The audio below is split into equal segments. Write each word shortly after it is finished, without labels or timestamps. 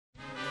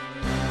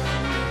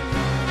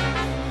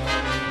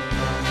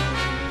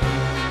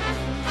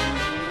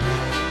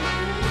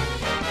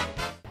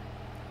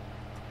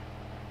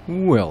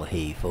Well,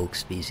 hey folks,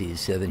 Species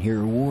 7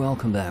 here.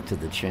 Welcome back to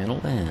the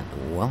channel and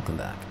welcome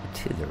back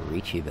to the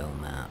Ricciville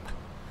map.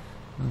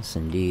 Yes,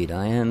 indeed,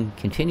 I am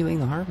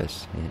continuing the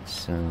harvest.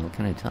 It's, what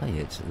can I tell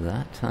you, it's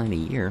that time of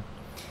year.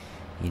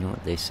 You know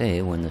what they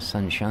say, when the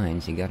sun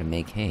shines, you gotta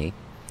make hay.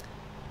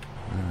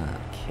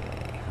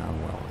 Okay, how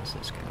well is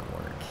this gonna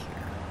work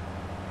here?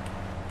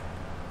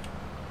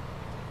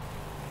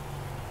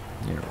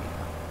 There we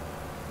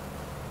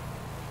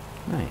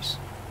go. Nice.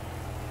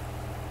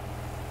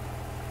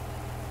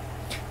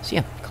 So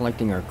yeah,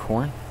 collecting our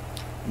corn.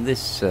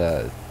 This,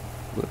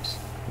 whoops,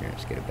 here,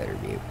 let's get a better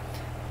view.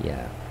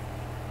 Yeah,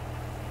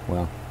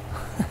 well,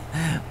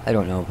 I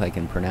don't know if I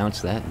can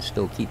pronounce that and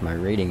still keep my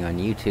rating on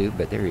YouTube,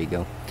 but there you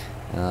go.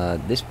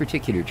 This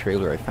particular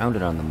trailer, I found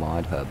it on the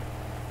Mod Hub.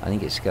 I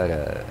think it's got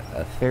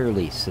a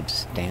fairly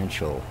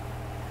substantial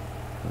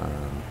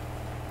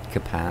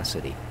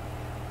capacity,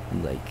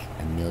 like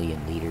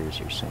 1,000,000 liters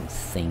or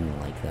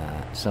something like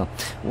that. So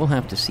we'll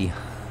have to see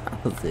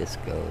how this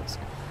goes.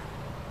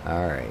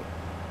 Alright,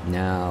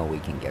 now we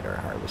can get our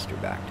harvester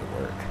back to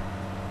work.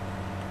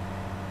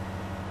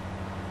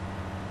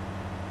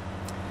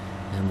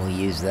 And we'll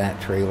use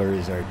that trailer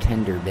as our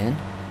tender bin.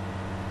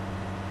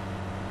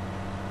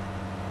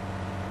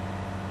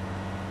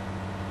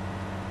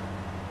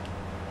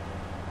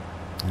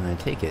 And I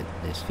take it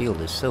this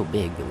field is so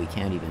big that we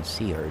can't even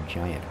see our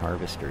giant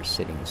harvester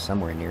sitting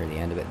somewhere near the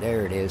end of it.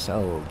 There it is.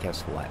 Oh,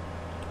 guess what?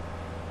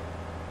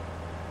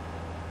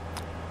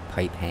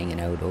 Pipe hanging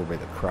out over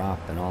the crop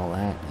and all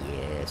that.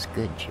 Yes,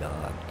 good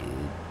job,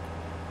 dude.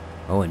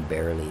 Oh, and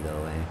barely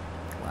though, eh?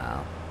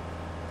 Wow.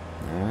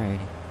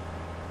 Alrighty.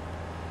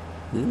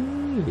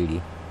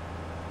 Alrighty.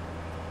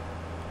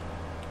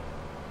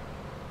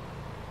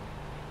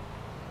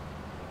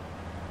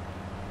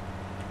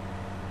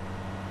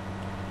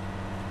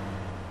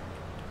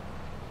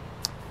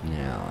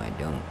 Now, I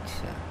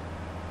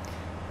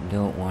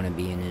don't want to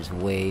be in his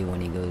way when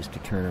he goes to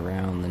turn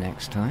around the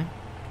next time.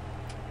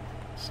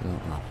 So,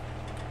 well,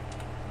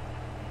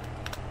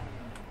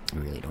 I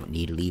really don't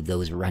need to leave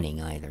those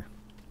running either.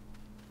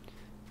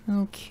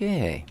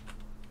 Okay.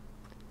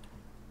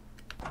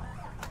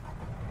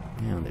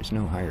 Now, there's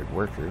no hired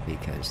worker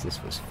because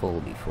this was full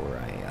before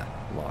I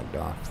logged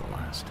off the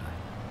last time.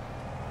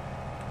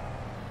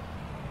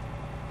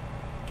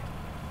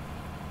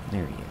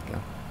 There you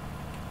go.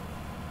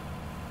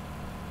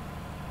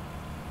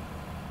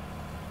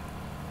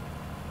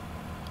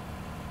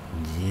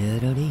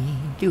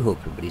 Do hope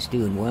everybody's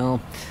doing well.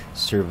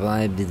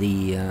 Survived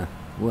the,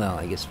 well,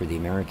 I guess for the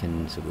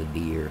Americans it would be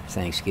your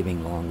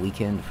Thanksgiving long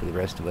weekend. For the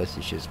rest of us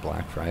it's just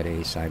Black Friday,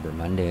 Cyber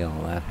Monday,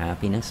 all that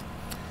happiness.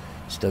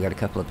 Still got a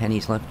couple of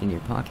pennies left in your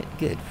pocket?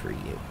 Good for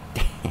you.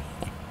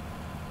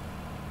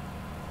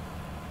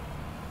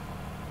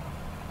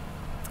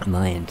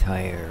 My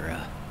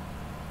entire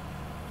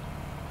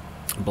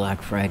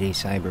Black Friday,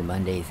 Cyber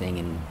Monday thing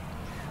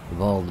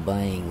involved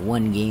buying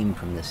one game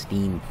from the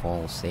Steam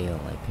fall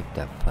sale. I picked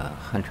up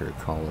Hunter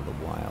Call of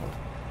the Wild.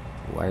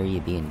 Why are you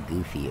being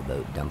goofy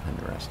about dumping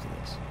the rest of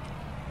this?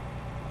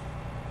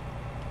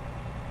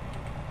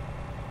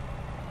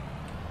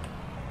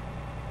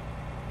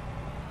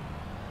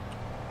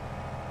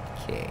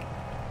 Okay.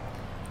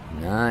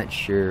 Not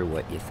sure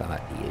what you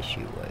thought the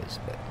issue was,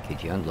 but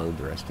could you unload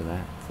the rest of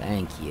that?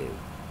 Thank you.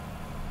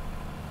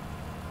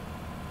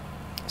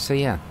 So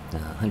yeah,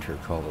 Hunter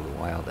Call of the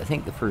Wild. I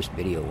think the first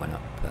video went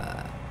up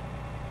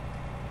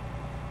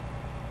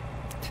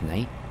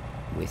tonight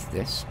with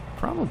this,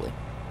 probably.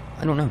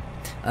 I don't know.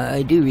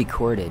 I do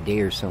record a day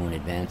or so in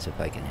advance if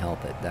I can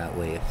help it. That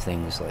way if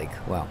things like,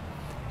 well,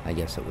 I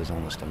guess it was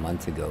almost a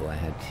month ago I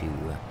had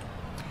to,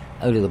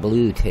 out of the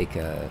blue, take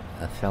a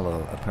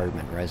fellow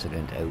apartment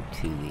resident out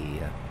to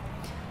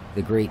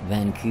the Great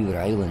Vancouver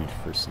Island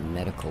for some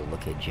medical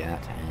lookage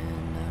at,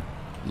 and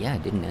yeah, I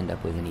didn't end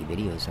up with any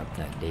videos up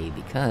that day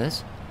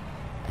because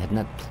I had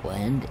not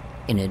planned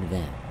in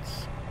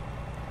advance.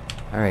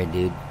 Alright,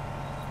 dude.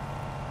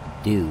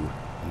 Do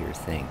your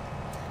thing.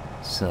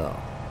 So,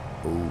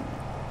 oh,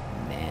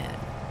 man.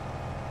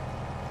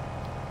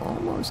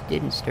 Almost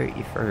didn't start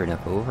you far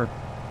enough over.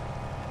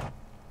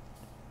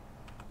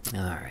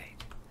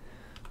 Alright.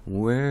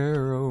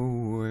 Where,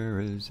 oh, where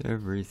is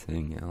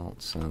everything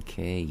else?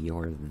 Okay,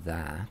 you're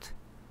that.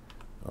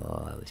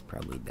 Oh, I was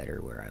probably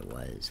better where I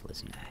was,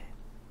 wasn't I?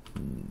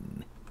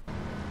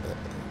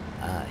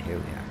 Here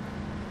we are.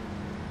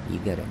 You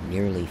got a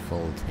nearly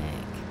full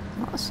tank.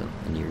 Awesome.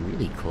 And you're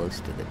really close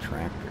to the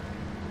tractor.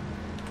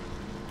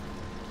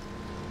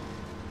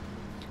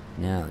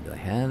 Now, do I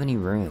have any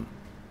room?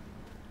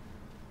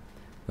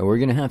 Well, we're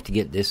gonna have to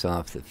get this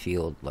off the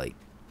field, like,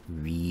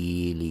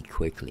 really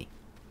quickly.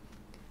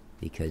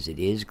 Because it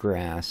is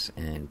grass,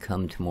 and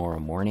come tomorrow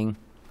morning,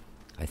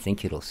 I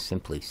think it'll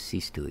simply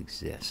cease to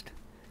exist.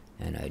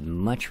 And I'd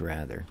much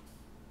rather...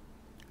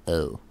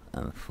 Oh,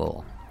 I'm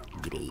full.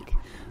 Great.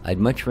 I'd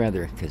much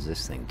rather, because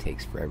this thing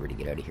takes forever to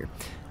get out of here,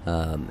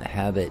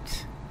 have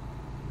it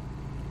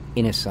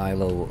in a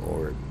silo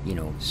or, you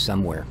know,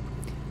 somewhere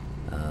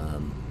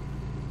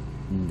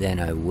then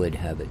I would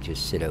have it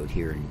just sit out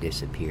here and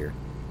disappear.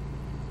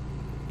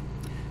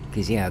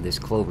 Because, yeah, this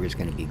clover is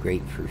going to be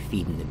great for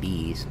feeding the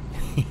bees.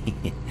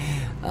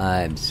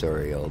 I'm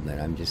sorry, old man.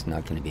 I'm just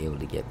not going to be able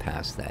to get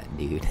past that,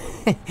 dude.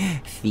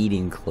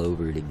 Feeding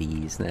clover to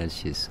bees.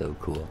 That's just so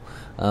cool.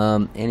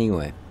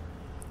 Anyway.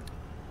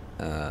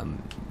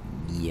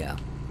 Yeah.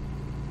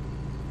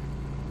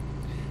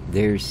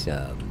 There's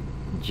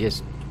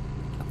just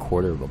a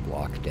quarter of a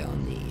block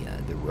down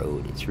the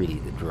road. It's really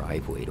the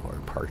driveway to our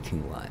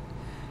parking lot.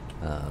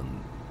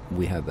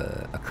 We have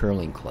a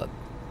curling club.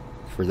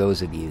 For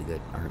those of you that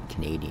aren't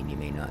Canadian, you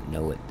may not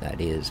know what that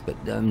is, but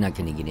I'm not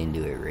going to get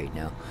into it right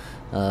now.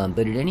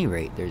 But at any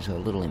rate, there's a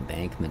little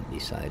embankment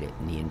beside it,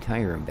 and the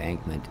entire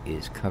embankment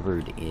is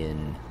covered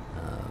in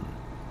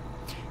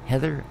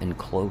heather and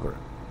clover.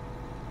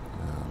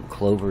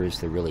 Clover is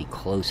the really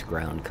close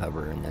ground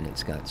cover, and then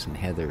it's got some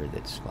heather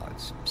that's about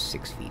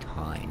 6 feet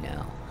high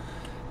now.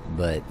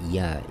 But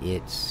yeah,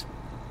 it's...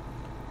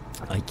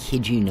 I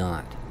kid you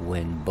not,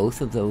 when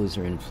both of those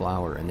are in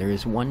flower, and there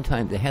is one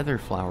time, the heather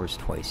flowers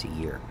twice a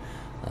year,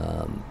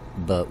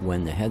 but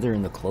when the heather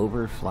and the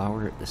clover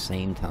flower at the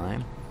same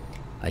time,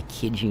 I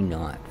kid you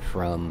not,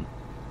 from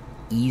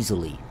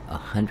easily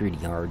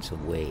 100 yards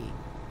away,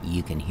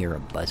 you can hear a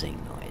buzzing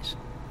noise.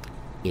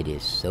 It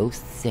is so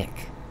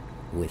thick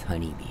with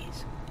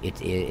honeybees.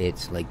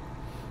 It's like,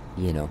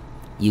 you know,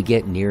 you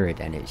get near it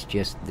and it's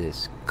just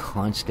this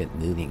constant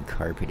moving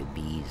carpet of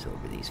bees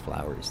over these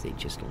flowers. They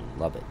just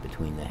love it.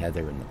 Between the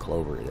heather and the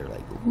clover, they're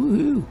like,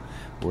 woohoo,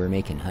 we're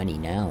making honey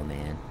now,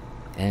 man.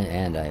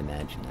 And I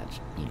imagine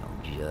that's, you know,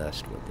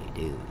 just what they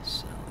do.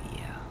 So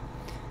yeah,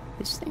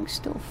 this thing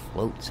still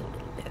floats a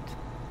little bit,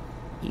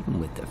 even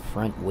with the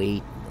front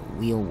weight and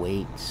the wheel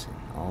weights and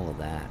all of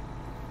that.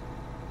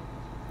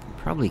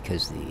 Probably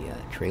because the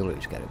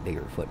trailer's got a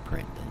bigger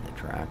footprint than the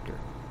tractor,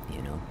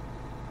 you know.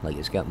 Like,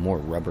 it's got more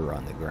rubber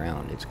on the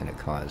ground. It's going to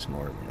cause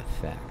more of an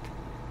effect.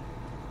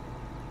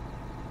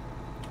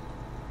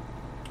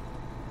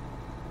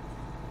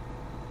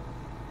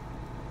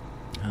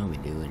 How are we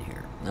doing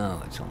here?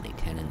 Oh, it's only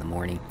 10 in the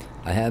morning.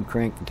 I have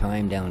cranked the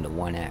time down to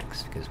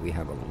 1x because we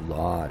have a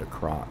lot of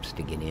crops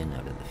to get in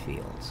out of the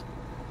fields.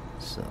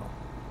 So,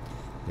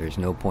 there's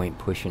no point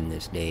pushing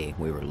this day.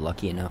 We were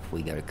lucky enough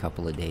we got a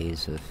couple of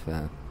days of,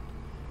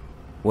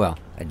 well,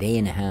 a day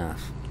and a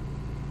half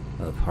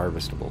of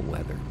harvestable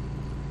weather.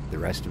 The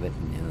rest of it,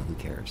 no, who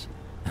cares?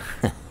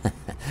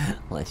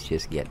 Let's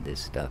just get this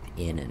stuff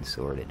in and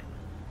sorted.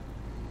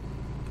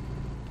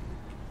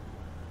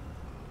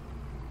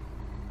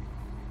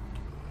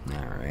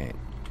 Alright.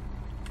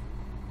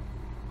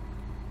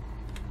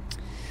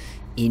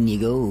 In you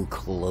go,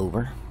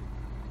 Clover.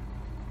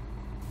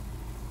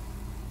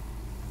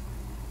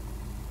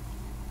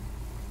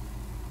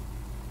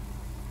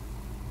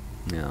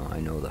 Now,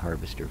 I know the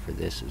harvester for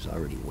this is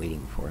already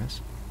waiting for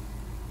us.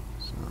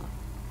 So...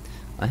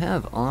 I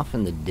have off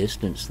in the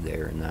distance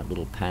there in that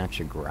little patch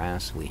of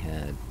grass we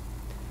had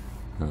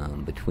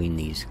between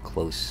these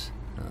close,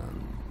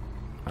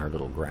 our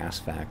little grass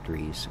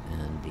factories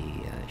and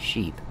the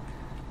sheep,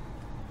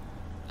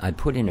 I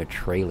put in a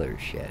trailer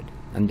shed.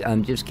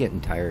 I'm just getting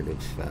tired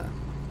of,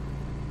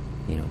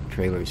 you know,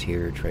 trailers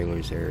here,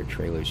 trailers there,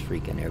 trailers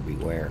freaking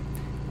everywhere.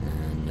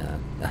 And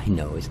I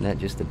know, isn't that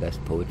just the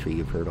best poetry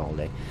you've heard all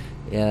day?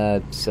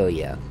 So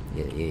yeah,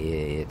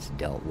 it's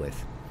dealt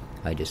with.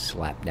 I just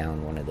slapped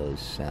down one of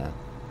those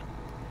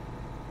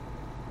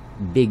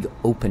big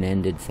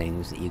open-ended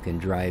things that you can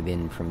drive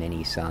in from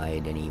any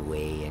side, any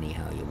way,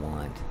 anyhow you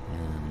want,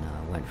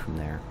 and went from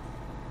there.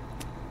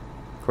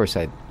 Of course,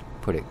 I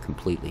put it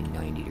completely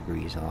 90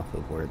 degrees off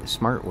of where the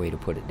smart way to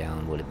put it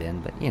down would have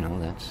been, but, you know,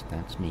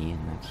 that's me,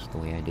 and that's the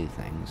way I do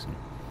things, and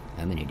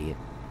I'm an idiot.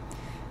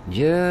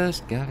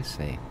 Just gotta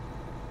say,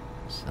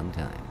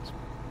 sometimes.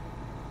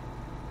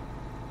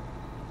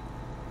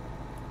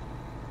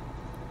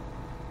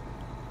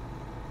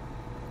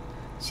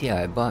 So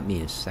yeah, I bought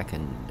me a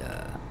second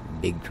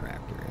big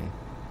tractor, eh?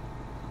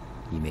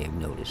 You may have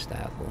noticed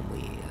that when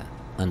we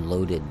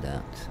unloaded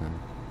that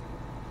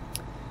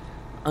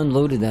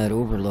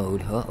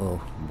overload.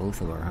 Uh-oh,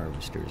 both of our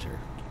harvesters are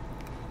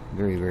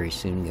very, very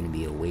soon going to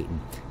be awaiting.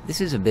 This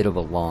is a bit of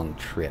a long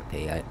trip,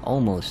 eh? I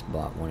almost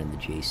bought one of the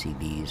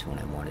JCBs when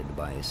I wanted to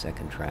buy a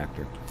second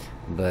tractor.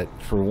 But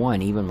for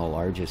one, even the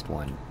largest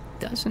one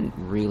doesn't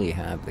really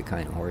have the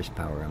kind of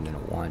horsepower I'm going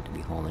to want to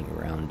be hauling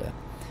around a,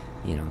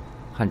 you know,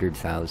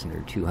 100,000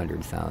 or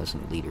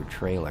 200,000 liter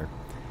trailer.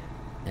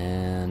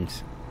 And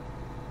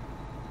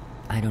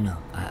I don't know,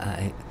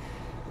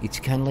 it's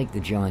kind of like the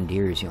John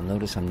Deeres. You'll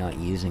notice I'm not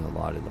using a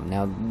lot of them.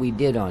 Now, we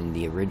did on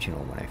the original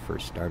when I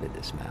first started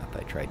this map.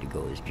 I tried to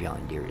go as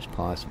John Deere as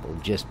possible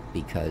just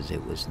because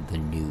it was the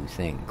new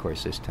thing. Of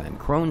course, this time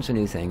Crone's a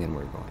new thing and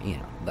we're going, you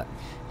know. But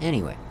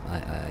anyway,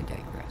 I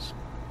digress.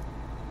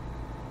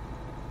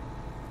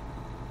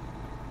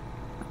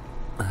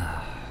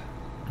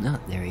 No,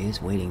 there he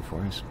is waiting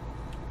for us.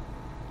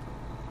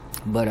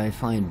 But I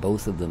find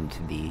both of them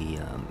to be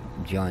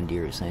John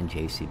Deere's and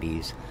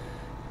JCB's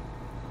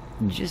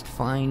just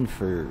fine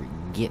for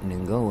getting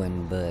and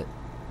going, but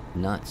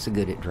not so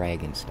good at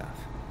dragging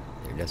stuff.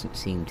 There doesn't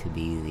seem to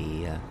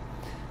be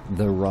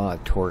the raw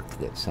torque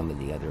that some of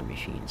the other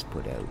machines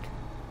put out.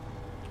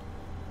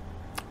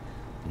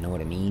 Know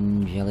what I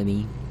mean, Jelly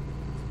Bean?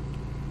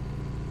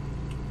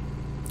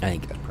 I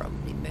think I've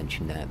probably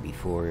mentioned that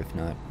before, if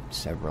not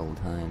several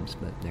times,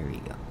 but there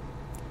you go.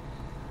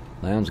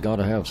 Man's got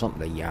to have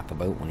something to yap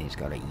about when he's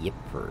got to yip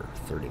for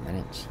 30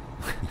 minutes.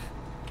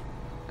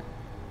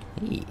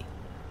 Hey,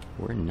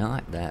 we're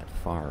not that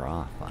far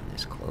off on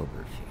this Clover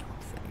field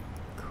thing.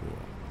 Cool.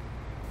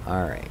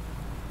 Alright.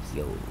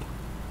 Yo.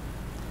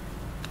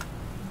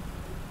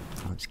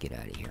 Let's get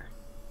out of here.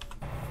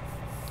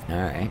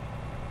 Alright.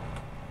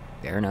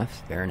 Fair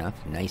enough, fair enough.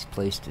 Nice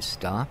place to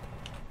stop.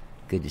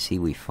 Good to see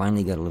we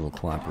finally got a little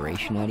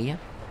cooperation out of you.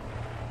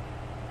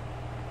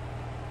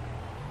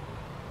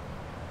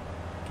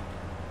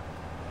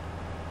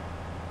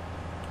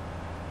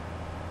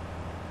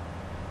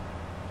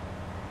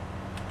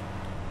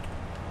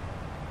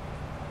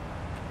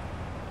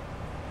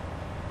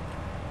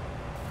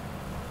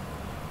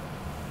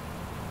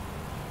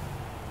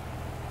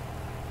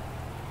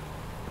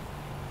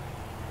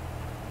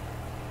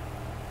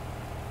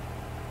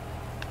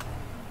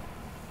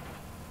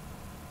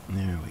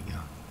 There we go.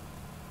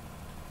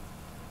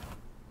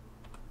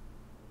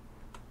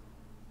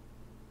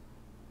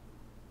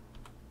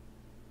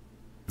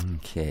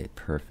 Okay,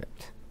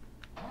 perfect.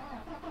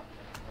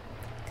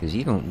 Because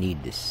you don't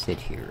need to sit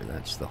here.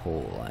 That's the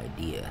whole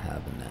idea,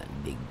 having that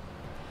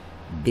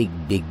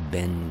big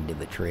bend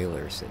of a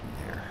trailer sitting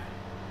there.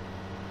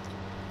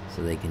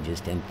 So they can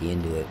just empty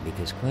into it,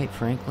 because quite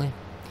frankly,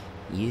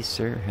 you,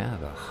 sir,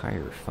 have a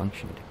higher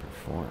function to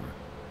perform.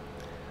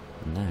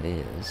 And that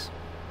is...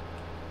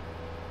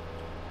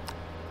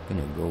 I'm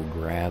gonna go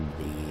grab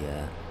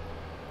the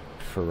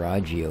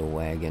Ferragio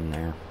wagon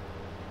there.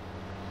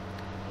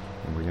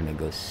 And we're gonna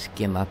go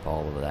skim up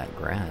all of that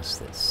grass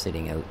that's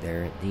sitting out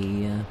there at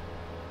the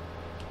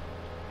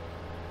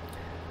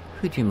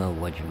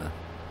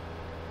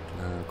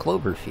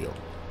Clover field.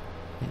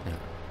 Yeah.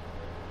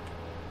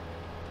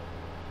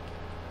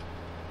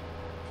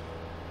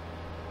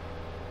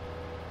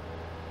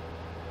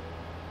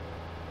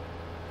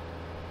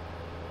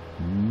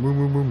 Moo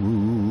moo moo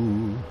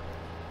moo.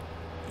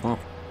 Oh.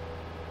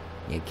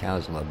 Yeah,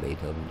 cows love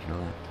Beethoven, do you know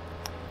that?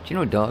 Do you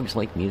know dogs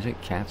like music?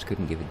 Cats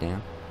couldn't give a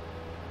damn.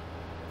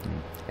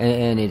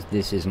 And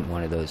this isn't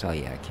one of those, oh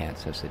yeah,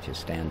 cats have such a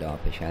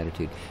standoffish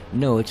attitude.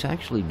 No, it's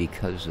actually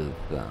because of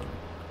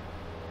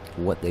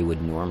what they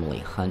would normally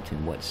hunt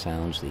and what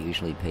sounds they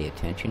usually pay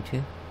attention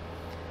to.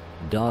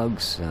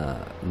 Dogs,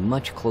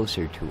 much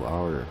closer to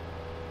our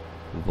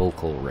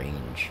vocal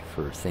range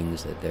for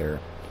things that they're,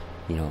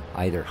 you know,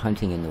 either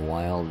hunting in the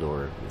wild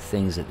or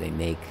things that they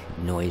make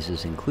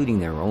noises, including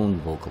their own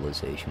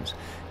vocalizations.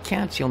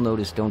 Cats, you'll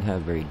notice, don't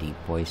have very deep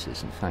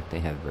voices. In fact, they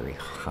have very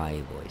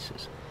high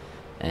voices.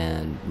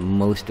 And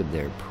most of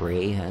their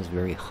prey has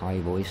very high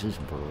voices,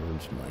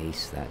 birds,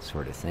 mice, that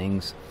sort of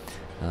things.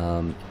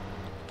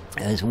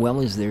 As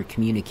well as their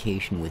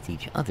communication with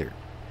each other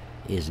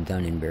is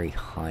done in very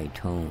high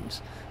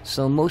tones.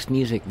 So most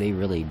music they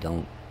really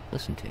don't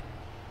listen to.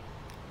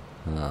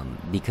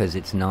 Because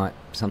it's not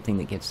something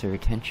that gets their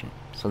attention,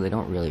 so they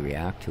don't really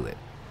react to it.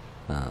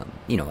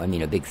 You know, I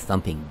mean, a big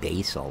thumping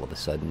bass all of a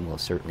sudden will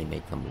certainly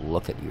make them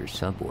look at your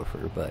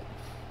subwoofer, but,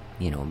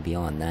 you know,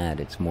 beyond that,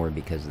 it's more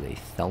because they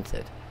felt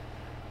it.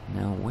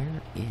 Now,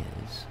 where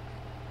is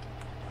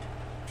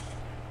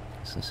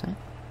this it?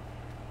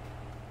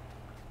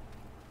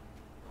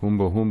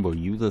 Humba Humba,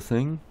 you the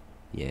thing?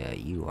 Yeah,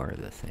 you are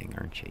the thing,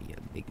 aren't you, you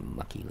big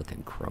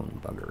mucky-looking crone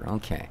bugger.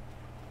 Okay.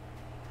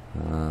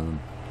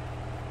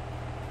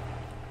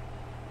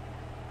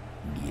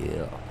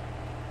 Yeah.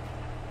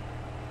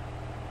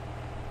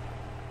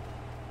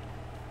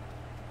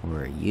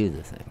 Or are you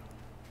the thing?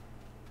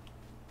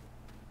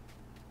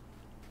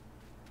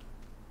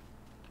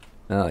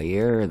 Oh,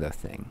 you're the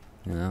thing.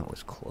 Oh, that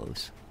was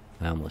close.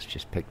 I almost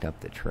just picked up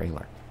the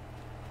trailer.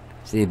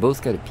 See, they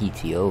both got a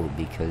PTO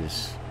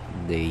because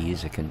they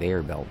use a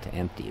conveyor belt to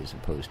empty as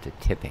opposed to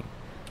tipping.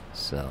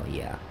 So,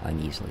 yeah, I'm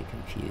easily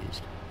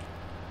confused.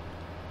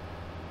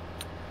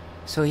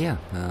 So, yeah,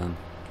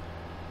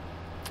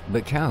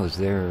 but cows,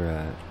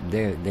 their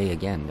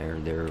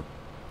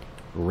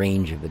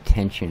range of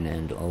attention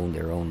and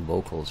their own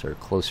vocals are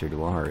closer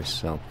to ours,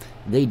 so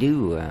they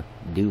do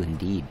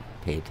indeed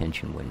pay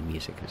attention when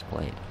music is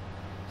played.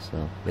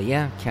 So, but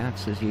yeah,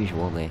 cats as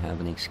usual, they have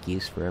an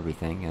excuse for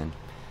everything, and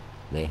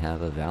they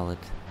have a valid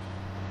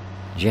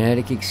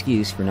genetic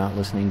excuse for not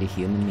listening to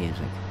human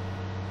music.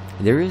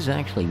 There is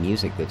actually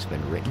music that's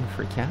been written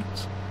for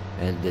cats,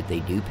 and that they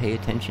do pay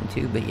attention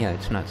to, but yeah,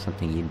 it's not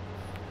something you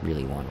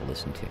really want to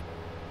listen to.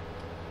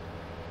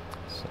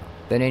 So,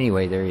 but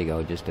anyway, there you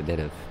go, just a bit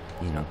of,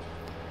 you know,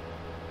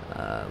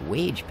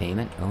 wage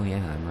payment. Oh yeah,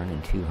 I'm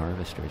running 2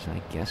 harvesters.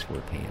 I guess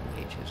we're paying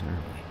wages,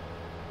 aren't we?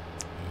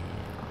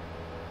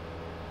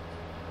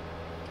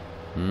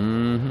 Yeah.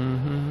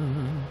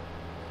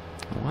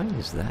 Why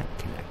is that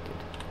connected?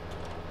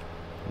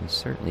 We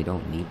certainly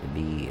don't need to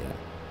be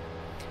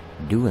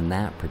doing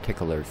that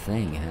particular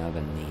thing,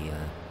 having the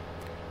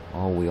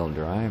all-wheel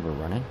drive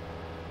running.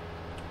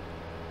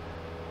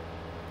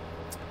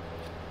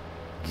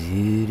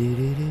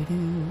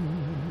 Do-do-do-do-do.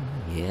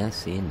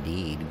 Yes,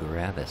 indeed.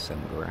 Grab us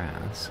some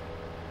grass.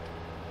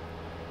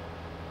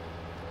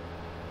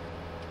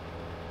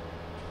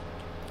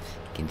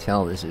 You can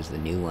tell this is the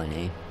new one,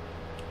 eh?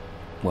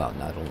 Well,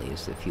 not only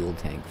is the fuel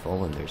tank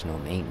full and there's no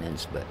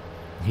maintenance, but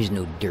there's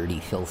no dirty,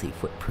 filthy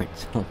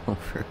footprints all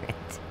over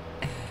it.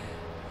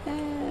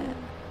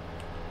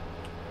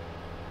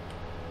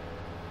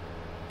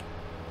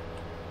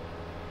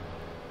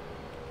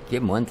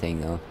 Give him one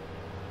thing, though.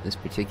 This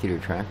particular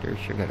tractor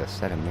sure got a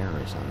set of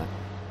mirrors on it.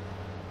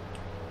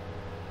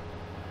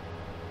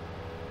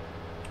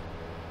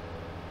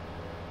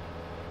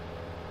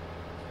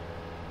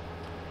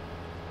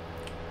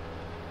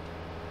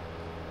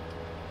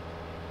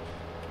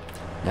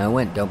 Now I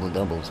went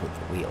double-doubles with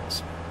the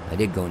wheels. I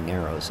did go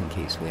narrows in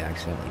case we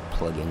accidentally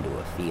plug into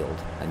a field.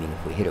 I mean,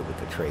 if we hit it with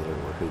the trailer,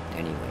 we're hooped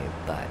anyway,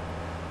 but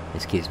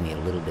this gives me a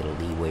little bit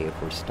of leeway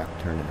if we're stuck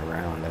turning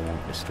around. I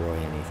won't destroy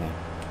anything.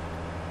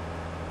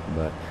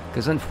 But,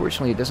 because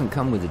unfortunately it doesn't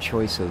come with a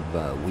choice of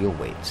wheel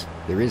weights.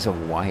 There is a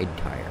wide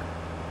tire,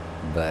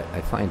 but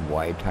I find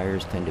wide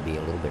tires tend to be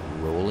a little bit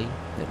rolly,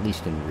 at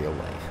least in real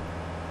life.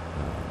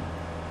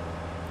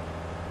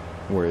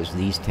 Whereas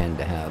these tend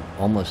to have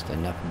almost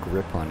enough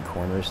grip on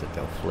corners that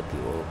they'll flip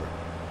you over.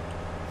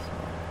 So.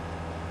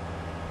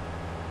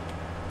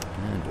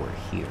 And we're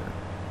here.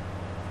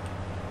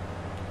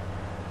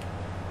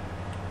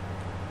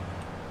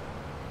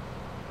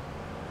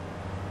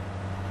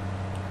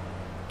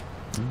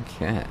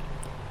 Okay.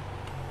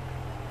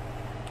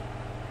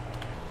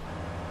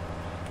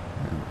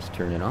 Let's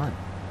turn it on.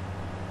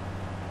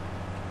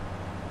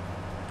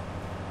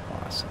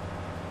 Awesome.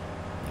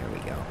 There we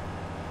go.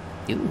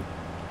 Ooh.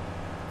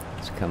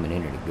 It's coming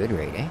in at a good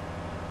rate, eh?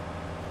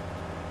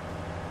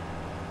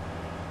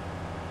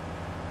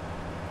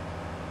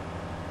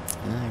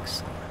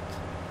 Excellent.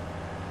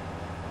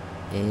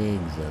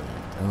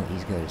 Excellent. Oh,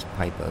 he's got his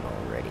pipe out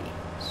already,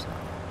 so...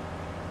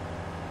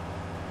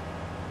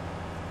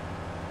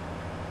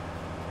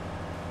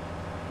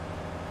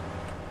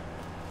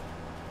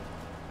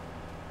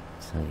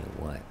 Tell you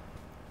what.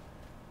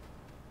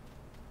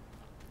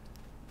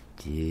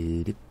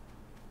 Dude.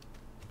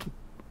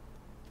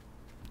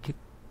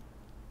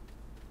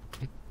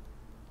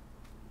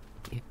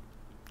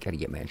 Gotta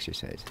get my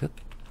exercise.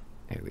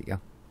 There we go.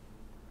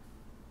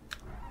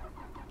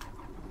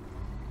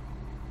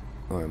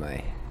 Or am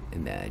I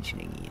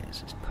imagining he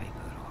has his pipe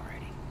out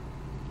already?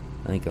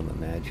 I think I'm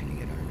imagining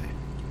it, aren't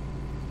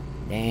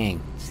I?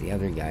 Dang, it's the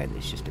other guy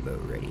that's just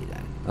about ready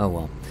then. Oh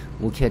well,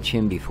 we'll catch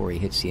him before he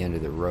hits the end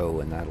of the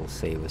row, and that'll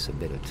save us a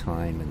bit of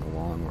time in the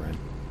long run.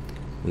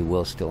 We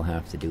will still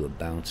have to do a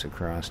bounce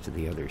across to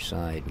the other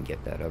side and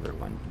get that other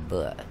one,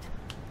 but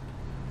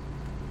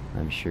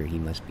I'm sure he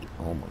must be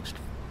almost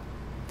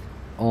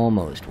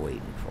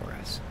waiting for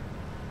us.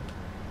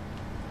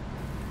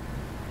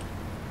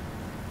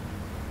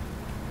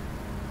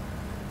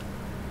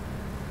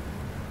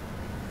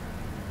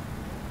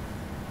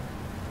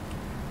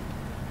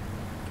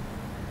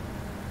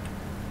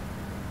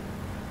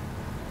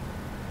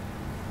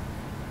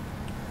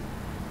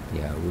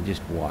 Yeah, we'll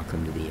just walk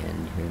him to the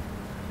end here.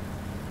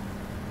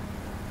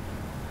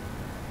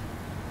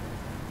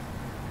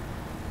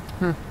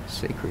 Huh,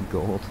 Sacred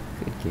Gold.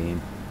 Good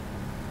game.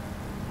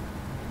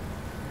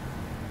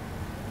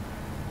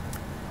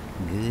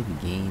 Good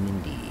game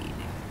indeed.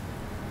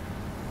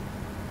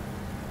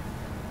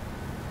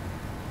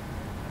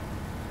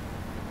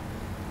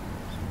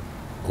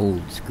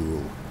 Old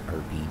school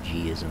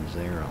RPG-isms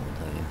there, I'll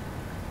tell you.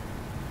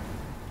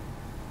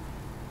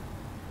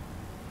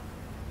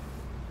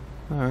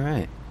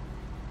 Alright.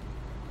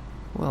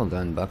 Well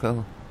done,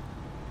 bucko.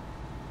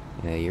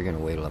 Yeah, you're gonna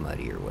wait till I'm out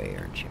of your way,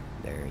 aren't you?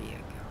 There you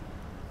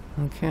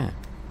go. Okay.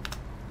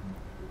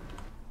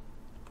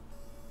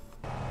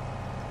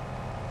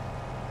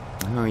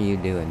 How are you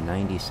doing?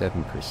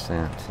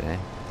 97%, eh?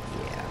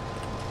 Yeah.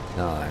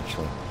 No,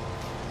 actually,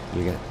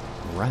 you're gonna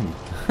run.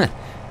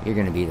 You're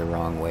gonna be the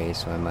wrong way,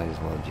 so I might as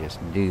well just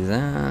do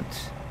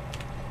that.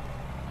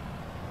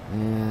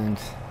 And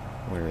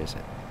where is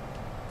it?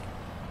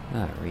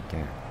 Ah, right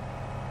there.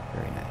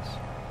 Very nice.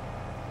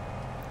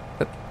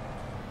 Oop.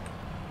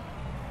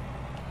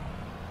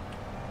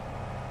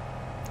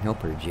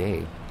 Helper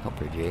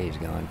J's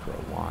gone for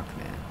a walk,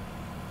 man.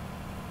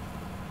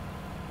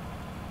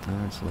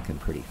 Oh, it's looking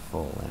pretty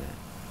full, isn't it?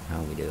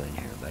 How we doing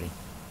here, buddy?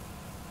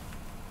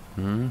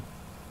 You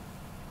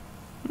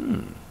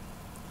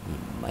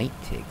might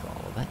take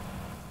all of it.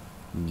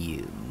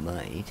 You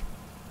might.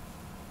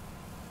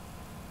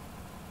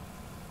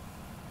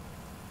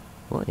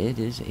 Well, it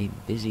is a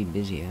busy,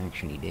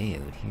 actiony day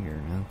out here.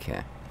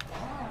 Okay.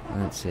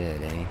 That's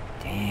it, eh?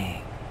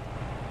 Dang.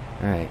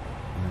 Alright.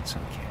 That's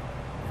okay.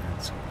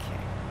 That's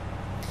okay.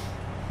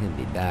 He'll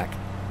be back.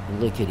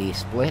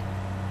 Lickety-split.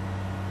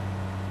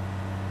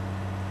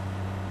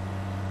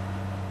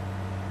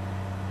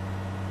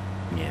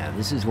 Yeah,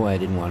 this is why I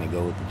didn't want to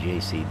go with the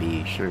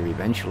JCB. Sure,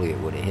 eventually it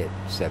would have hit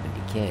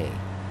 70K,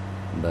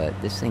 but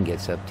this thing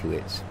gets up to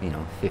its,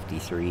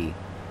 53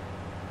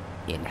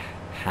 in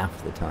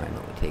half the time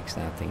it takes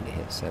that thing to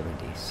hit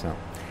 70. So,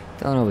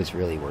 don't know if it's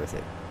really worth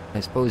it. I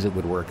suppose it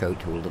would work out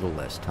to a little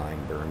less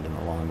time burned in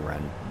the long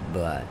run,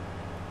 but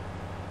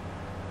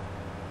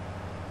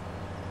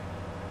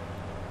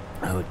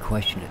I would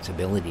question its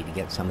ability to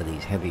get some of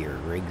these heavier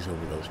rigs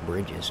over those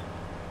bridges.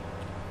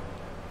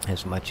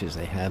 As much as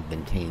they have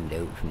been tamed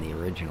out from the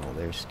original,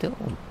 they're still...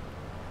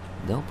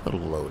 they'll put a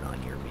load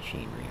on your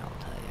machinery, I'll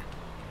tell you.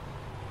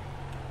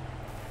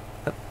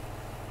 Oh.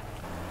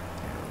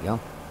 There we go.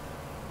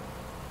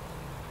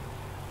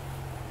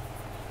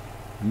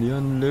 The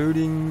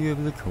unloading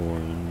of the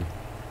corn.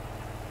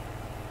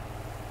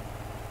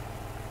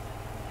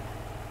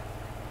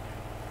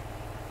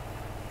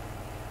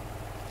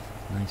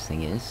 Nice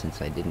thing is,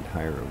 since I didn't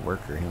hire a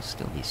worker, he'll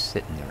still be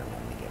sitting there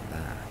when we get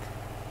back.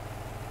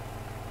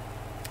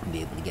 I'll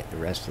be able to get the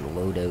rest of the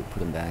load out,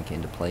 put him back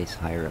into place,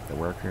 hire up the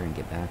worker, and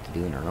get back to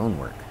doing our own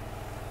work.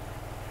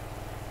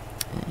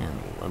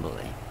 And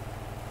lovely.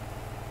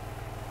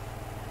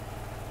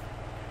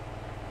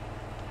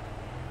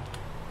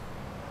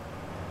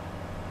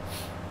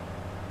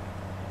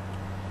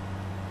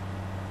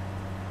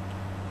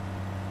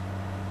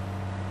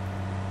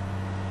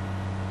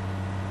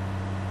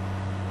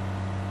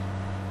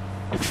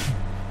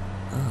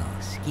 Oh,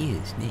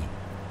 excuse me.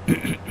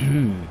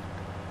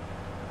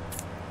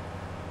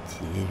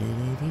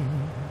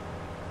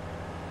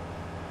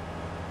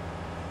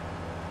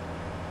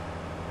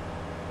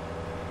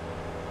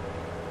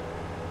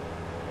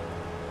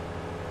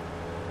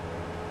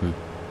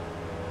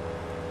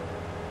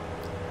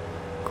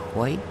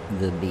 Quite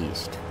the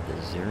beast. The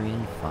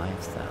Zurian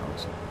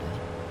 5000.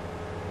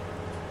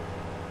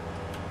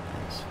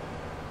 Nice.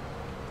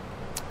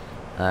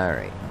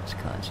 Alright, let's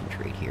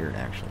concentrate here and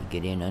actually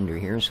get in under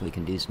here so we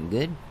can do some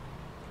good.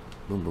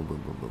 Boom, boom,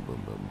 boom, boom, boom,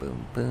 boom, boom,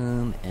 boom,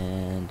 boom,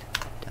 and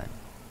done.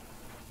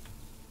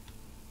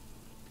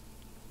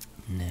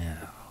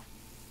 Now.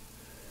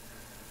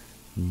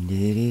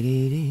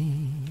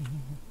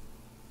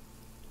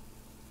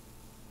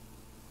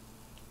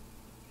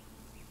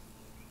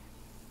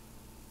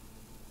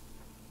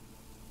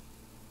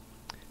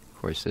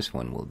 Of course, this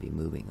one will be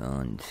moving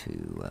on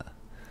to,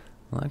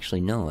 well,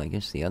 actually, no, I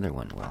guess the other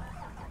one will.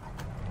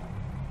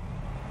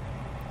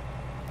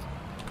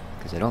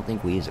 Because I don't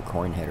think we use a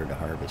corn header to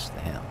harvest the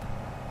hemp.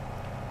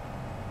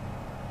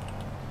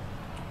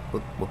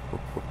 Whoop, whoop,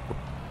 whoop, whoop, whoop.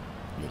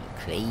 A little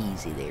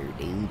crazy there,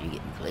 dude. You're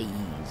getting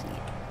crazy.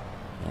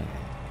 Alright.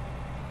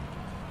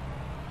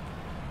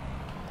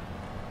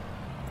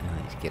 Now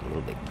let's get a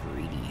little bit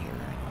greedy here.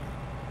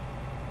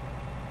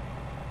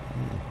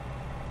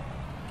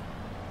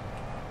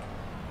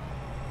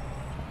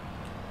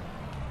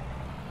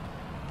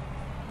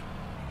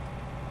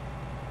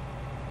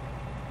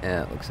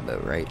 Yeah, it looks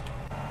about right.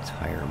 Let's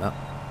hire him up.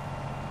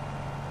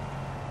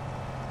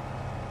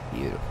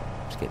 Beautiful.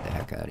 Let's get the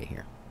heck out of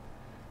here.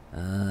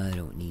 I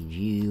don't need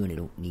you, and I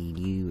don't need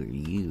you, or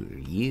you, or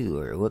you,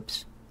 or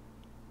whoops.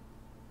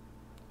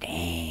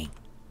 Dang.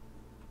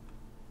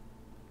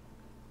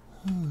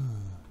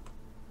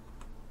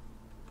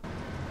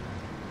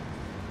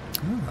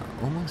 Oh,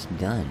 almost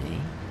done, eh?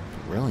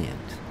 Brilliant.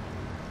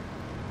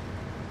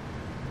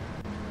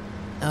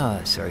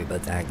 Oh, sorry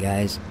about that,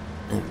 guys.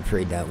 I'm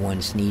afraid that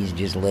one sneeze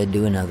just led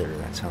to another.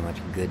 That's how much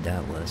good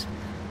that was.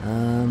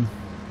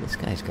 This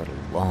guy's got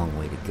a long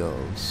way to go,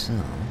 so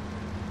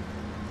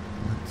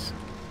let's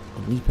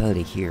leap out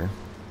of here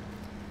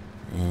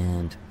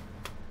and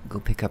go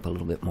pick up a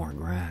little bit more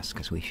grass,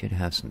 because we should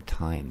have some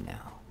time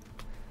now.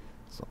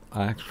 Some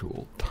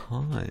actual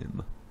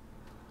time.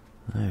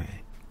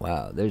 Alright.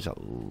 Wow, there's a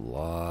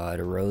lot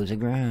of rows of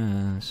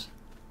grass.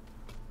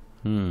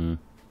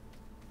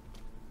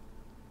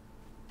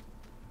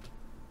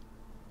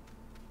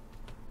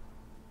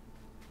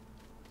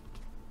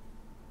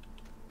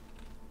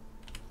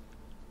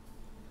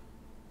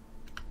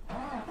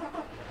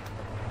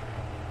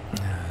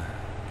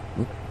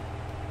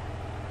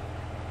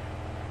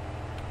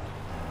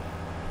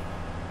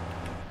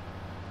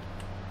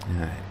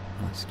 Alright,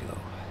 let's go.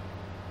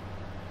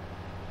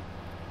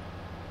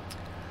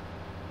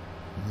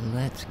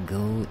 Let's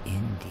go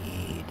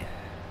indeed.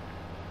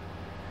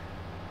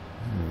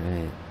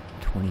 Alright,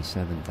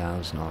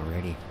 27,000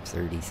 already,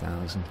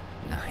 30,000.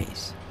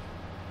 Nice.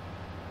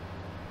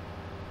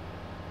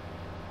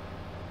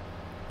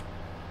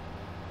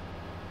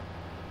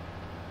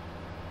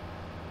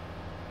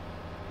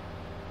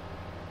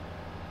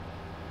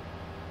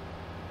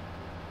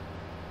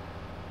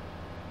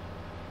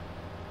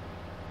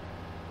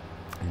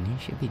 And he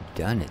should be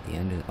done at the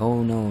end of...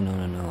 Oh, no,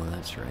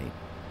 that's right.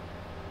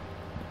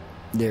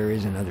 There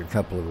is another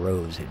couple of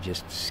rows. It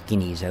just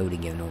skinnies out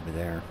again over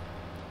there.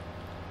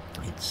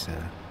 It's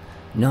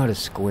not a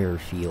square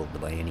field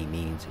by any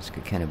means. It's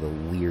got kind of a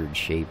weird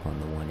shape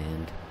on the one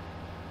end.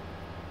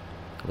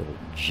 A little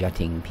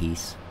jutting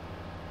piece.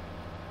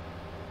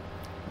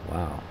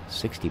 Wow,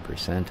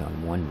 60%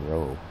 on one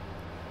row.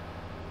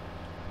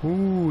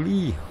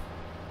 Holy!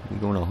 We're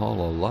going to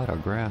haul a lot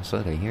of grass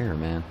out of here,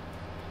 man.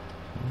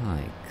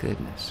 My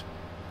goodness.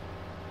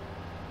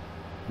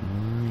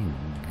 My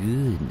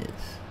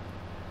goodness.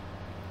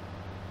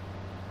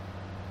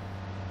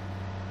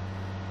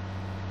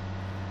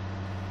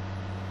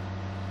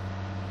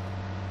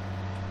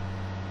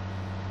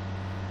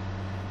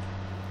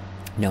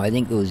 Now, I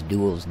think those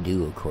duals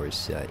do, of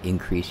course,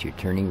 increase your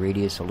turning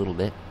radius a little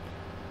bit.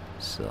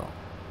 So,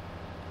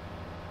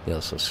 they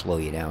also slow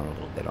you down a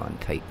little bit on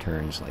tight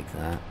turns like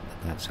that,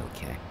 but that's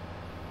okay.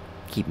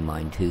 Keep in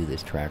mind, too,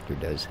 this tractor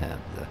does have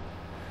the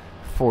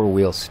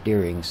four-wheel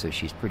steering, so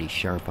she's pretty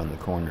sharp on the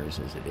corners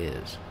as it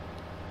is.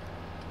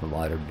 A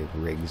lot of big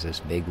rigs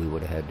this big, we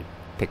would have had to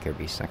pick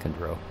every second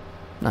row.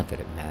 Not that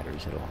it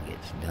matters, it all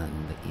gets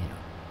done, but, you know,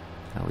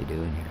 how we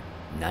doing here?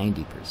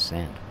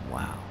 90%,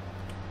 wow.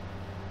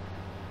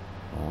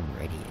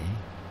 Already,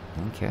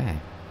 eh? Okay.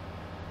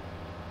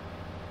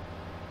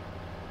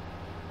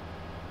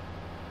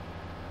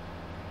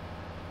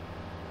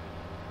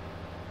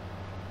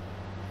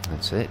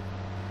 That's it.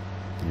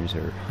 There's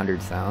our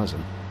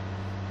 100,000.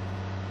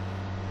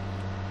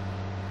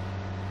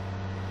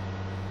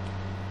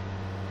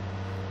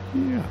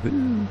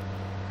 Yahoo!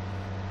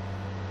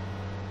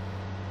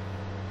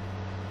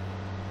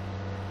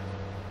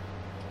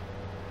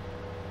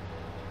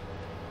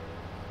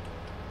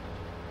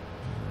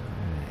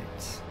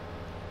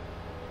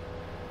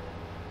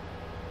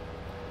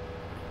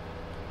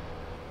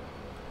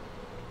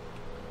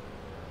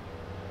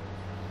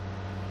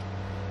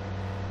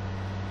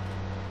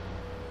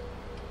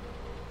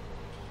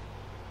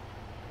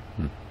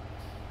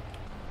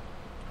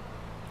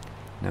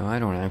 Now, I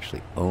don't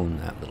actually own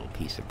that little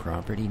piece of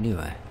property, do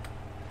I?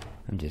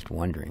 I'm just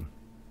wondering.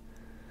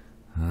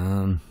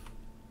 Oh.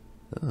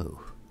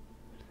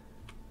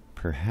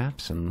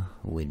 Perhaps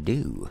we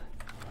do.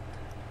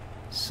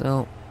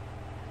 So,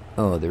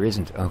 oh, there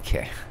isn't,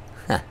 okay.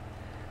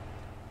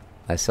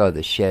 I saw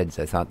the sheds,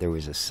 I thought there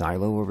was a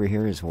silo over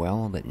here as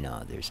well, but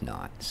no, there's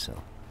not,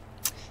 so.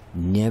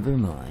 Never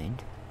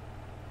mind.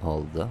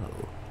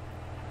 Although,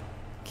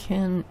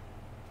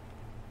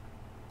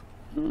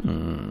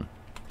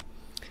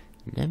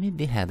 let me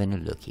be having a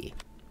looky.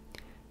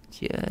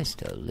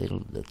 Just a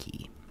little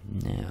looky.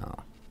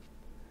 Now,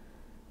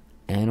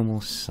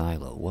 animal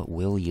silo. What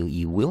will you?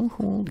 You will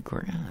hold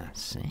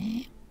grass,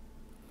 eh?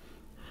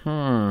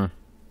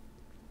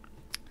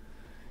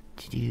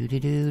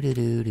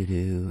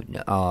 Do-do-do-do-do-do-do.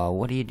 Oh,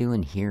 what are you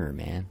doing here,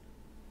 man?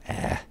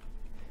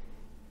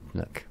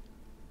 Look.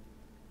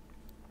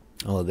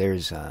 Oh,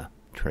 there's a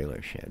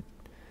trailer shed.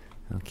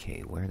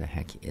 Okay, where the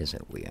heck is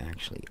it we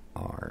actually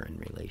are in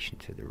relation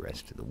to the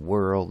rest of the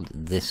world?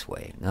 This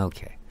way.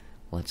 Okay,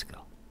 let's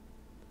go.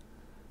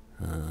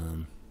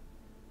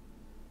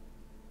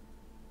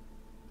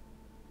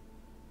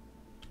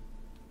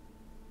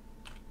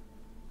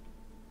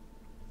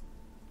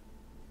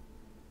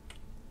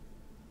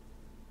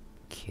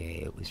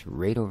 Okay, it was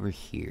right over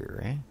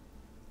here, eh?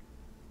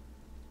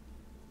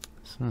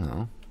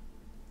 So...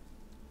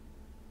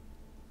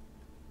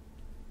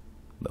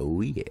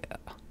 oh, yeah.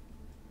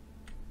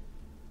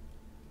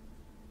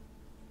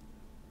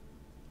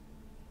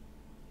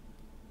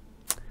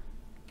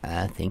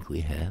 I think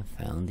we have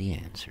found the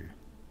answer.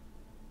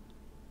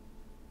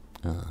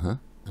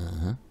 And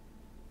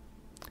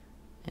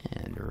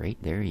right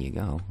there you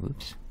go.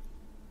 Oops.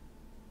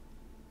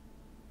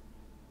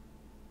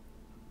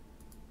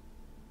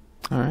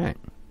 All right.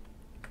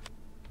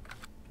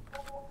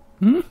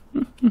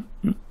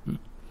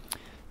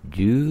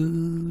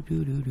 Do.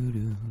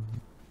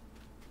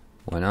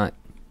 Why not?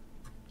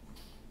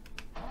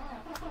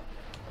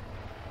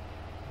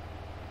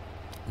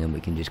 Then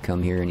we can just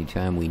come here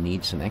anytime we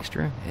need some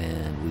extra,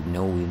 and we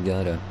know we've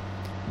got a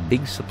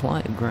big supply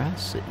of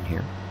grass sitting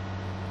here.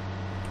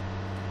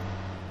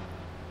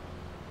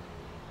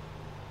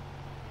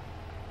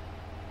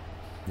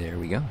 There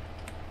we go.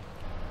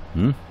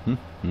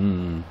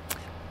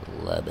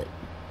 Love it.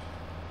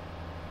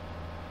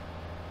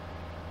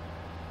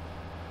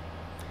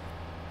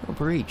 Oh,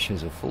 Breach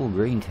has a full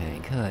grain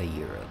tank. Ah,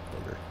 you're a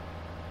booger.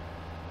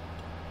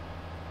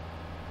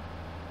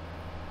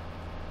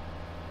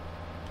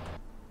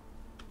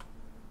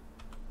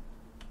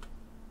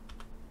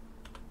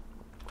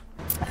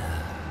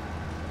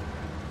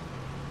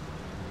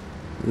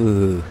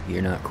 Ooh,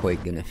 you're not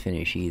quite gonna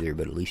finish either,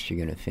 but at least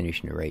you're gonna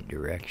finish in the right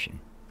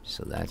direction.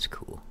 So that's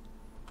cool.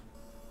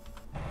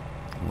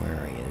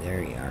 Where are you?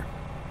 There you are.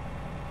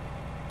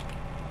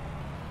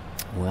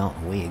 Well,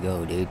 away you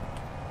go, dude.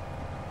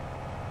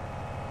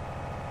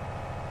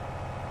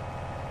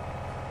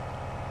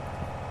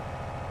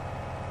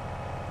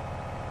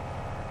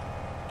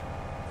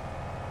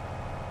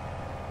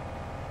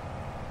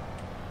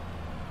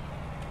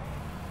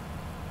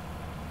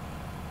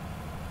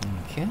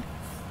 Okay.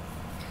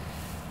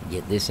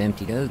 Get this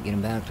emptied out, get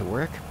him back to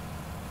work.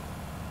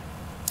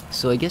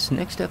 So I guess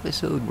next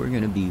episode we're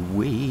gonna be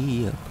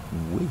way up.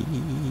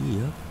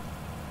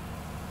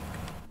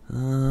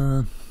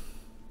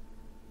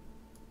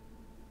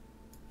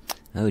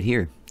 Out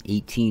here,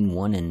 18,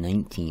 1, and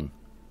 19.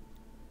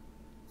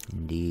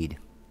 Indeed.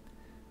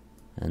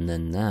 And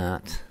then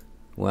that,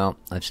 well,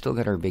 I've still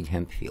got our big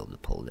hemp field to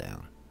pull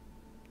down.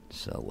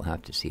 So we'll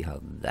have to see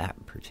how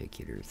that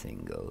particular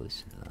thing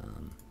goes.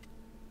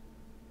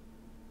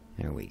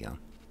 There we go.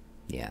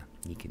 Yeah,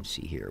 you can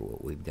see here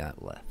what we've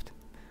got left.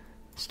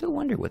 Still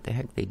wonder what the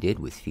heck they did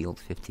with Field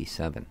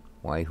 57.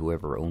 why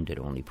whoever owned it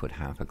only put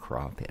half a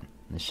crop in.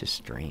 It's just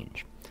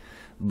strange.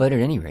 But at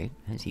any rate,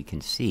 as you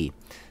can see,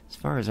 as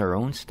far as our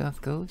own stuff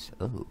goes,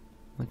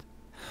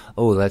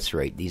 oh, that's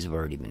right, these have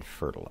already been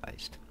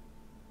fertilized.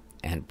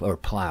 Or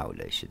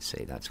plowed, I should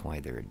say. That's why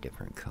they're a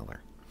different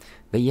color.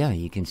 But yeah,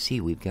 you can see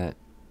we've got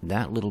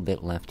that little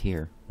bit left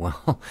here.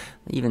 Well,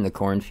 even the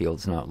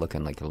cornfield's not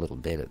looking like a little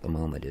bit at the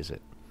moment, is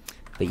it?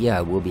 But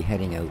yeah, we'll be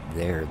heading out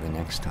there the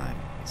next time.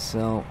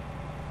 So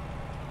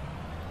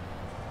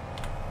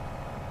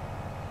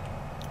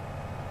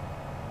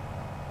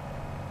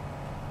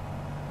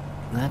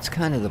that's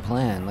kind of the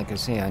plan. Like I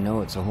say, I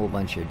know it's a whole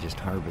bunch of just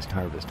harvest,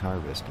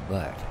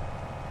 but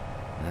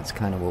that's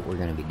kind of what we're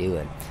going to be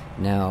doing.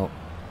 Now,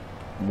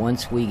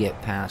 once we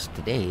get past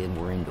today and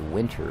we're into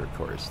winter, of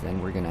course,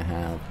 then we're going to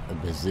have a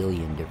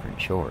bazillion different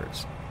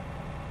chores.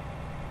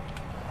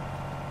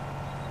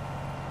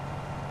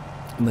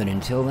 But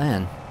until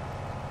then,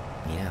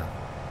 yeah,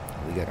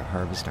 we got to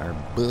harvest our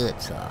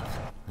butts off.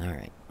 All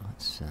right,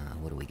 let's,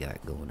 what do we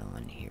got going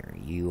on here?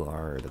 You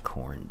are the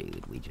corn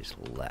dude we just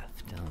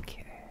left.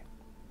 Okay.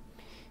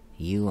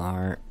 You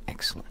are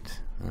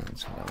excellent.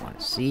 That's what I want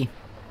to see.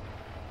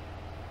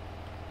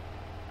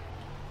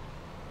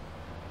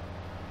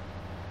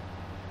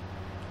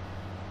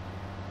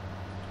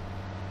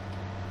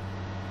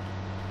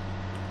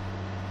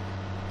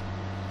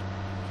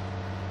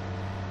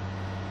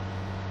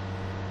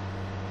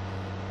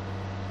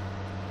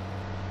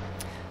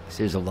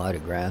 There's a lot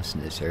of grass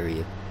in this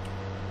area,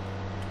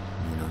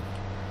 you know.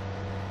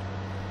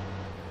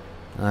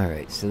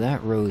 Alright, so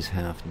that row's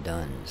half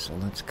done, so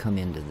let's come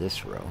into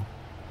this row.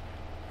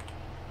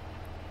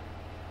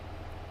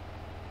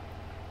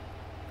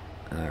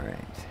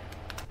 Alright.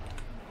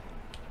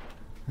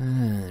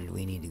 And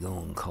we need to go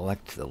and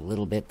collect the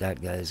little bit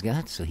that guy's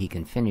got so he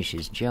can finish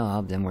his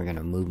job. Then we're going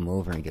to move him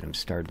over and get him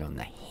started on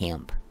the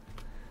hemp.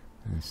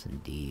 Yes,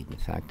 indeed. In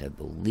fact, I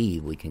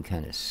believe we can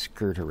kind of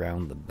skirt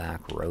around the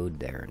back road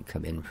there and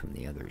come in from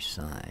the other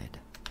side.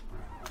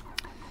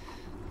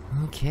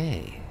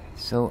 Okay.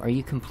 So, are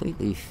you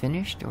completely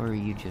finished, or are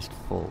you just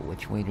full?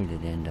 Which way did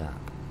it end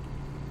up?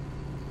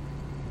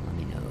 Let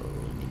me know,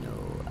 let me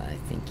know. I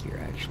think you're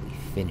actually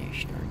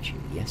finished, aren't you?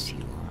 Yes, you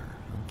are.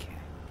 Okay.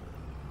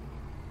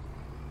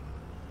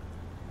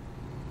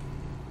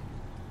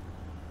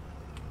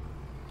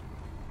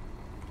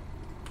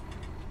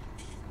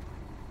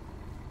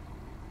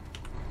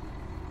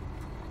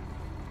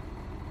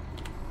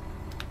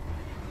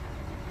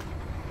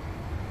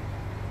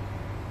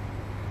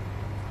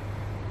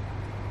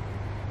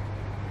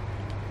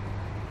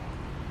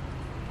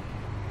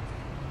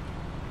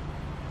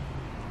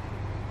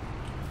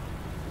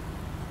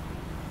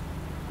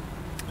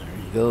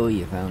 Go,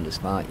 you found a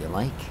spot you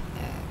like.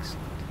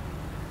 Excellent.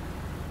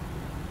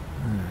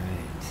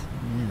 Alright,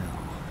 now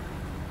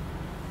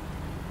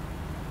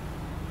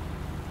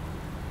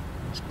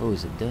I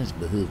suppose it does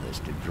behoove us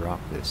to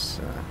drop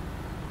this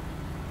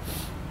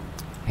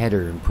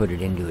header and put it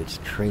into its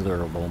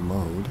trailerable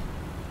mode.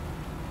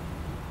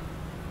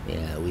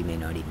 Yeah, we may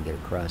not even get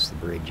across the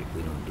bridge if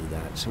we don't do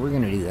that. So we're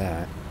going to do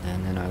that,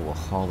 and then I will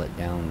haul it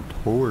down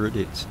toward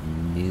its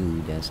new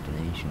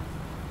destination.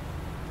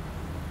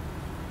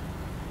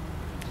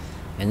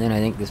 And then I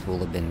think this will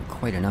have been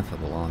quite enough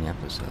of a long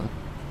episode.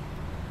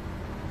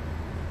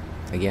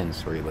 Again,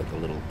 sorry about the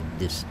little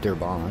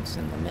disturbance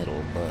in the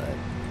middle, but...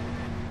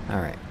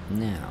 Alright,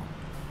 now...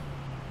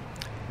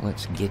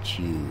 let's get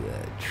you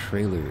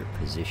trailer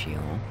position.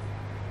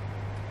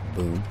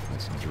 Boom.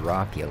 Let's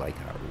drop you like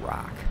a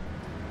rock.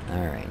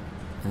 Alright.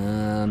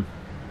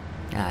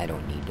 I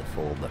don't need to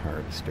fold the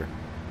harvester.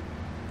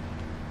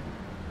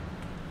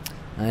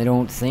 I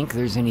don't think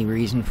there's any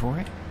reason for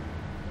it.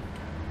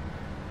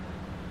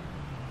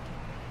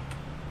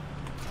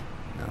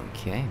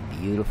 Okay,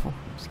 beautiful.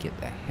 Let's get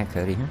the heck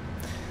out of here.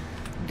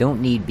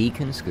 Don't need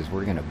beacons because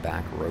we're going to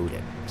back road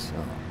it. So,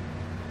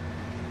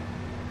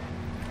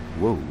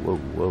 whoa, whoa,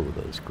 whoa!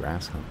 Those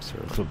grass humps are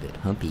a little bit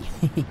humpy.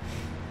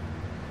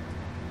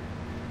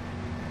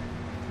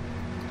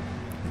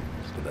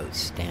 Just about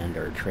stand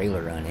our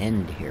trailer on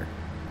end here.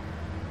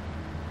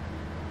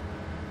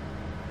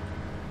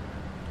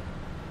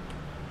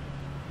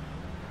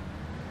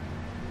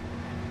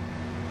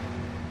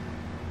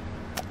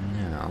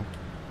 Now,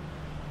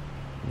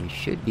 we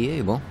should be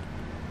able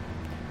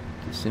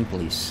to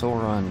simply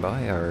soar on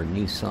by our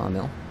new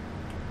sawmill.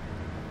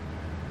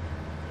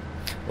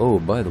 Oh,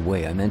 by the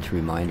way, I meant to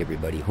remind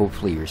everybody,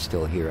 hopefully you're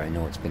still here. I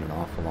know it's been an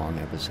awful long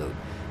episode.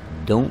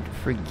 Don't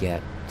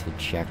forget to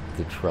check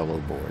the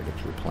TRello board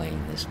if you're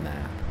playing this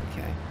map,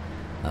 okay?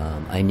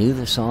 I knew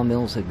the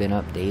sawmills had been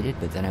updated,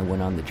 but then I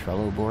went on the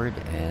TRello board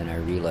and I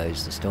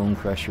realized the stone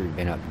crusher had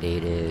been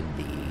updated,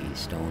 the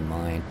stone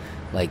mine.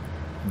 Like,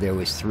 there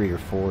was 3 or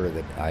 4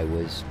 that I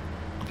was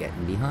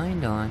getting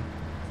behind on,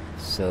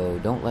 so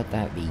don't let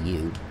that be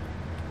you.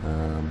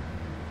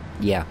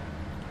 Yeah,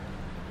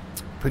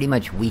 pretty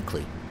much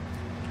weekly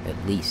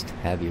at least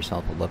have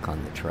yourself a look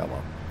on the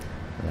TRello.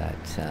 That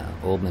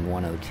Oldman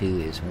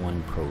 102 is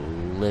one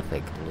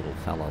prolific little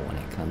fellow when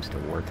it comes to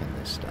working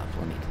this stuff,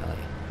 let me tell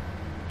you.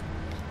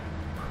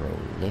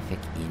 Prolific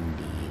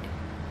indeed.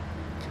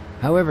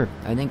 However,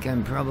 I think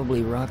I'm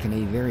probably rocking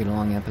a very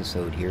long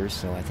episode here,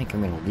 so I think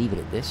I'm going to leave it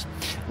at this.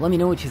 Let me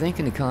know what you think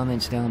in the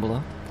comments down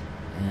below.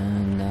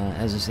 And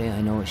as I say,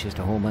 I know it's just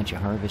a whole bunch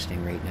of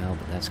harvesting right now,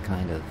 but that's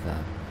kind of,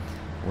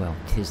 well,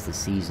 'tis the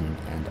season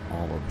and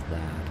all of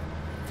that.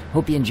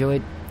 Hope you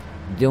enjoyed.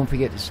 Don't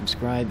forget to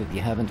subscribe if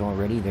you haven't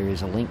already. There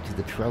is a link to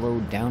the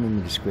Trello down in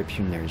the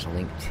description. There's a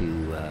link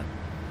to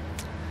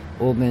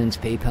Old Man's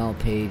PayPal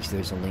page.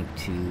 There's a link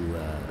to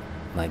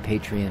my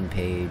Patreon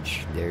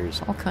page.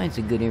 There's all kinds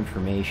of good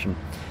information.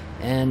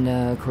 And,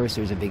 of course,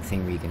 there's a big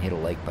thing where you can hit a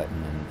like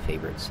button and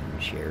favorites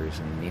and shares,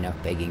 and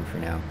enough begging for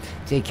now.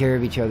 Take care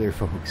of each other,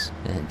 folks,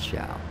 and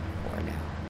ciao.